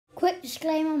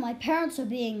disclaimer, my parents are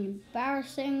being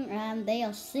embarrassing and they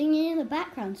are singing in the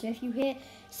background. So if you hear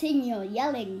singing or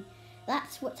yelling,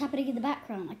 that's what's happening in the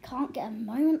background. I can't get a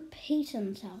moment of peace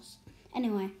in this house.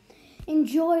 Anyway,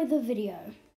 enjoy the video.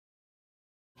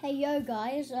 Hey yo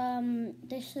guys,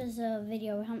 this is a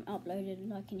video I haven't uploaded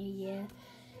like in a year.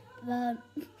 But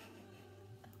oh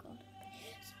god.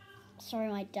 Sorry,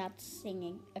 my dad's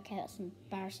singing. Okay, that's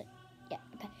embarrassing. Yeah,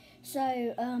 okay.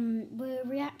 So, we're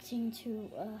reacting to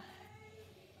a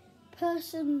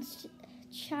person's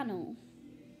channel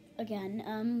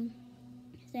again.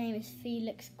 His name is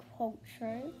Felix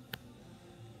Quattro.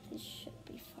 This should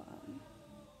be fun.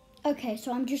 Okay,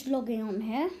 so I'm just logging on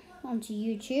here onto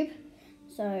YouTube.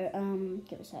 So,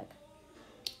 give a sec.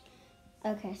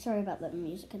 Okay, sorry about the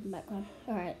music in the background.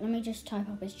 Alright, let me just type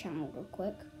up his channel real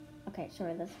quick. Okay,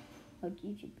 sorry, that's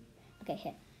YouTube. Okay,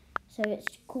 here. So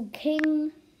it's called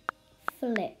King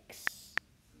Flix.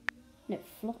 No,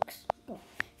 Flux. Oh,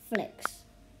 Flix.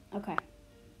 Okay,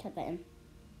 type that in.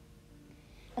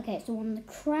 Okay, so on the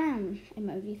crown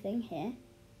emoji thing here.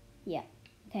 Yeah.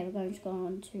 Okay, we're going to go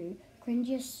on to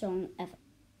cringiest song ever.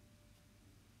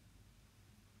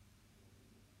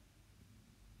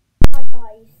 Hi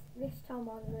guys, this time I'm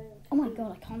going to... Oh my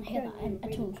god, I can't hear that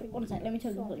at all. One sec, let me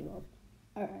turn the volume up.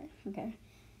 Alright, okay.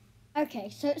 Okay,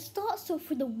 so it starts off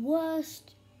with the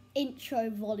worst intro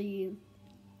volume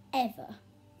ever.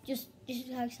 Just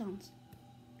how it sounds.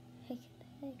 Hey guys,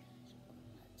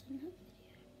 what's in that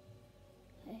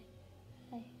video?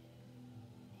 Hey.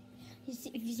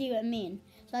 If you see what I mean.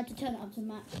 So I had to turn it up to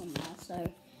max on there.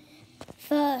 So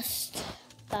first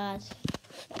bad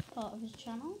part of his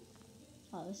channel.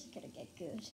 Oh, this is gonna get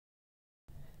good.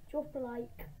 Drop a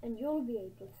like and you'll be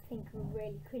able to think of a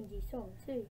really cringy song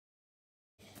too.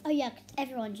 Oh yeah, 'cause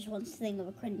everyone just wants to think of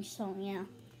a cringe song, yeah.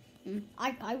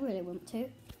 I really want to.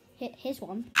 Here's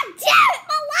one. God damn it,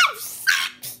 my life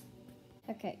sucks!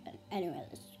 Okay, anyway,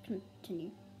 let's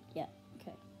continue. Yeah,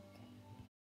 okay.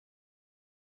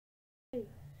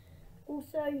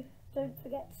 Also, don't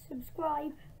forget to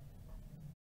subscribe.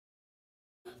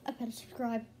 I better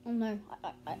subscribe. Oh no,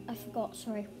 I forgot,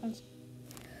 sorry.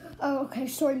 Oh, okay,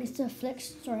 sorry, Mr.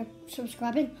 Flix. Sorry,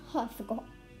 subscribing. Oh, I forgot.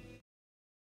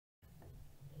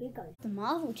 Here goes. The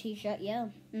Marvel t-shirt, yeah.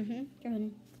 You're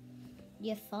in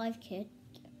year 5, kid.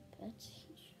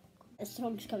 The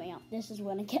song's coming up. This is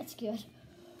when it gets good.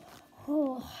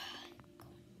 Oh,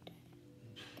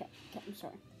 okay, I'm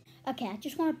sorry. Okay, I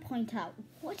just want to point out,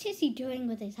 what is he doing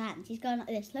with his hands? He's going like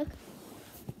this, look.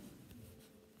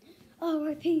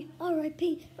 R.I.P.,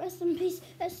 R.I.P., rest in peace,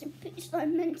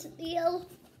 I'm mentally ill.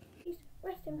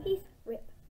 Rest in peace,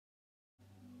 rip.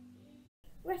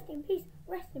 Rest in peace,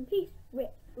 rip,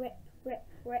 rip, rip,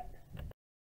 rip.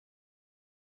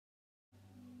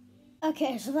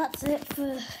 Okay, so that's it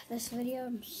for this video.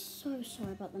 I'm so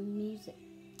sorry about the music.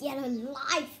 Get a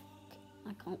life!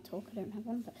 I can't talk, I don't have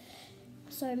one, but...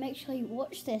 So make sure you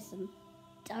watch this and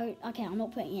don't... Okay, I'm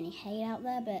not putting any hate out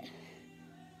there, but...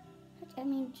 I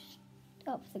mean, just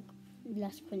up for the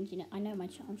less cringy. I know my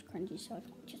channel's cringy, so I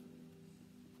can't just...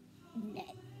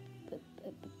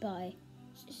 Bye.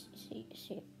 See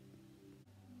you.